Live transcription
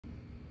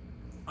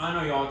I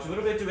know, y'all, it's a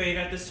little bit delayed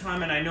at this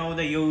time, and I know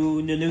that the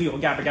new Yo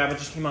Gabba Gabba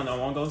just came out not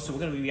long ago, so we're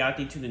going to be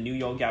reacting to the new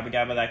Yo Gabba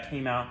Gabba that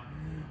came out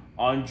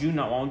on June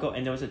not long ago,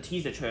 and there was a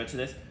teaser trailer to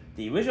this.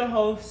 The original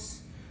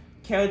hosts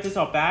characters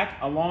are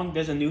back,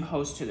 there's a new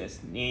host to this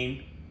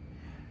named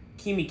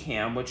Kimi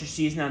Cam, which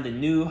she's now the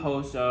new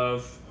host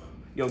of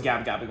Yo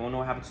Gabba Gabba. You wanna know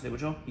what happened to the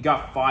original? He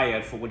got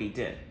fired for what he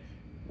did.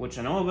 Which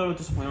I know a little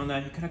disappointed on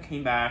that. He could have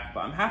came back,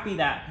 but I'm happy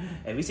that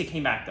at least it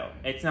came back though.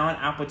 It's now on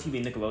Apple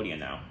TV Nickelodeon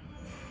now.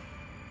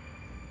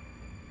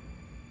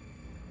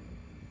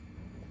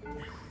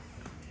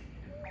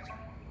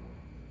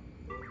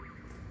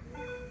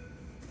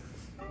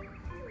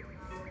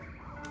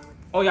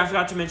 Oh yeah, I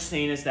forgot to mention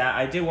saying is that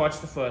I did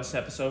watch the first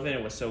episode of it and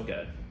it was so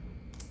good.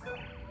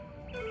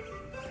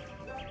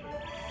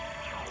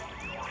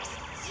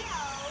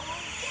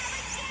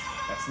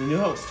 That's the new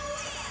host.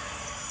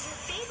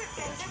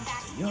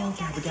 Yo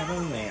Gabba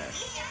Gabba Land.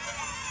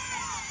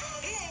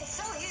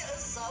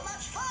 So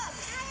much fun.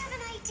 I have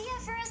an idea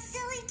for a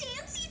silly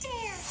dancey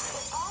dance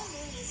with all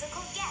new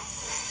musical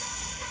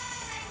guests.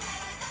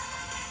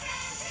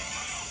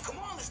 Come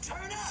on, let's turn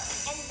up.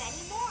 And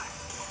many more.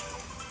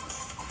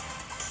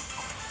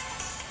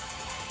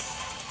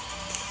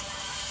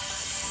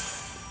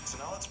 So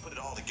now let's put it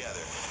all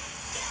together.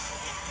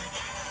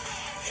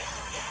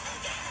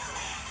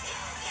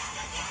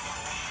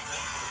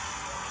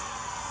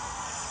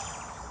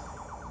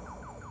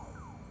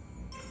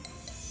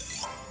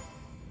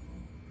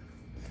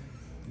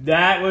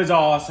 That was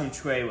awesome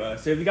trailer.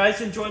 So if you guys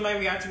enjoyed my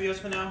reaction videos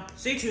for now,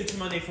 stay tuned to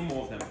Monday for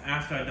more of them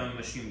after I'm done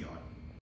with StreamYard.